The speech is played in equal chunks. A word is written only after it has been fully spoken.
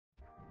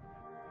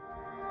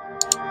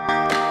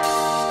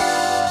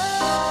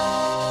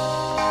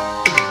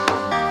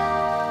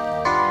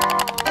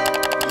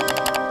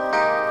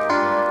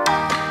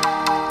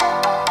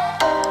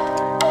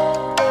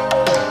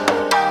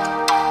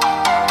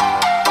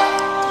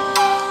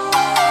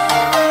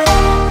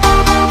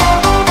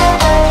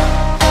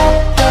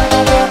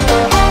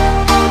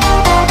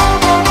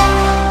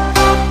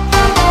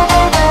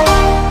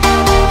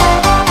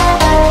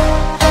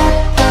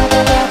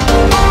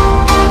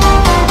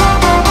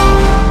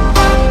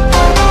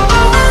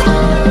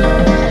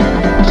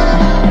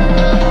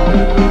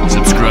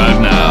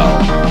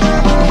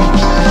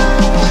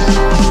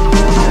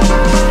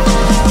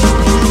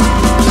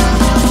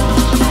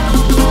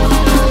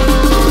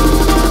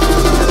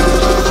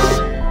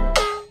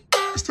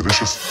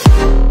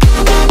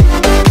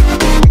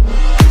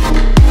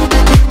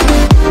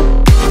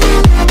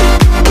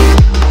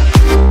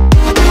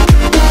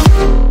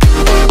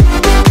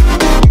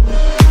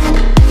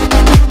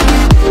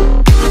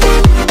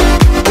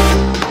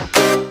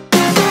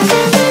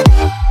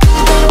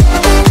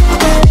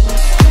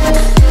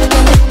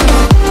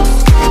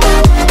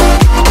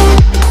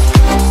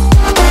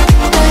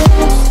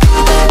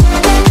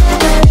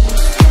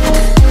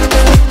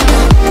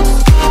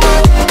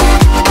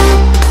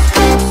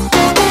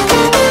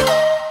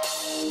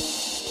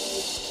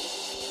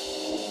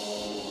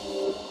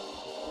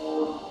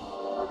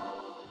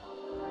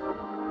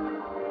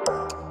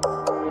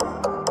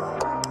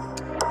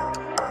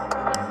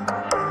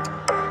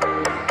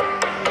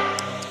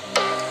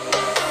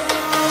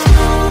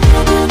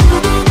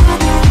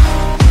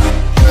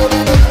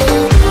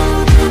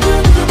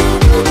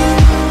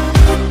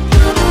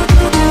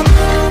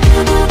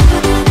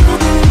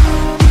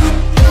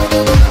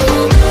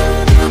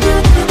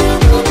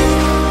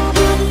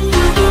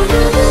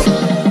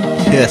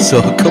Yeah,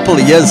 so a couple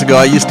of years ago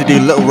I used to do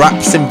little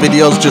rap sim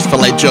videos just for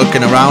like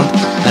joking around,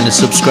 and a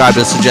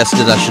subscriber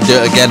suggested I should do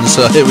it again,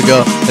 so here we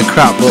go. The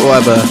crap, but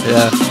whatever,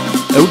 yeah.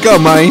 Here we go,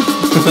 man.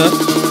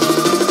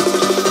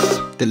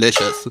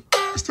 Delicious.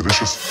 It's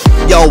delicious.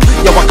 Yo,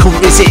 I couldn't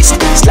resist.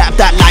 Slap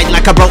that line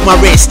like I broke my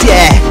wrist,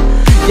 yeah.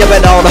 Yeah,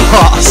 but all the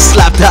hot.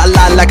 Slap that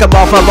line like I'm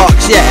off my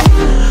box, yeah.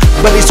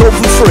 But it's all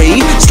for free.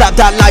 Slap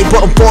that like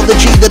button for the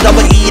G, the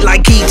double E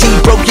like ET.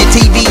 Broke your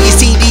TV, you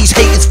see these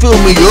haters fill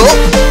me up.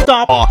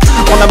 Stop.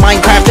 On a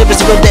Minecraft every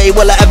single day.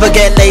 Will I ever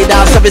get laid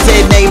out? Some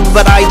say name,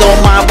 but I don't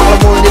mind. While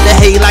I'm rolling in the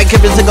hay like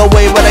every single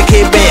way when I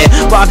came here.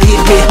 But hit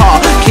me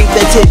hard. Keep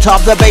the tip top,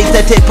 the bass,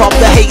 the tip up.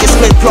 The haters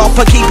slip flop.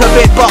 I keep a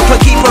rip up, I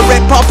keep a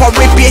rip up. I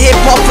rip your hip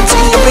hop and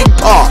see your big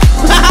pop.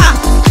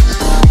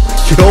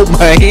 Yo,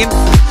 man.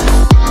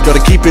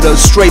 Gotta keep it a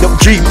straight up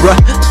G, bruh.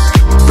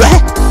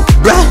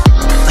 Bruh.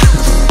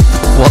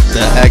 What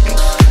the heck?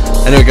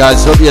 Anyway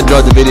guys, hope you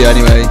enjoyed the video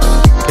anyway.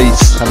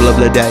 Peace, have a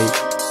lovely day.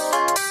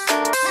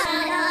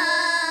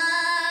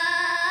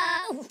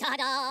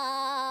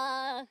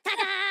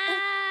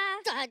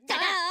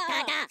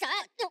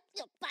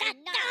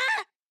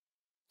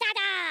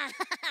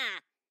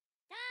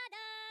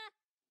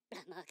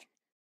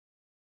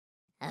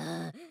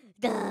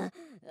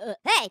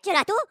 Hey, tu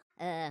l'as tout?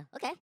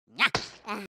 Ok.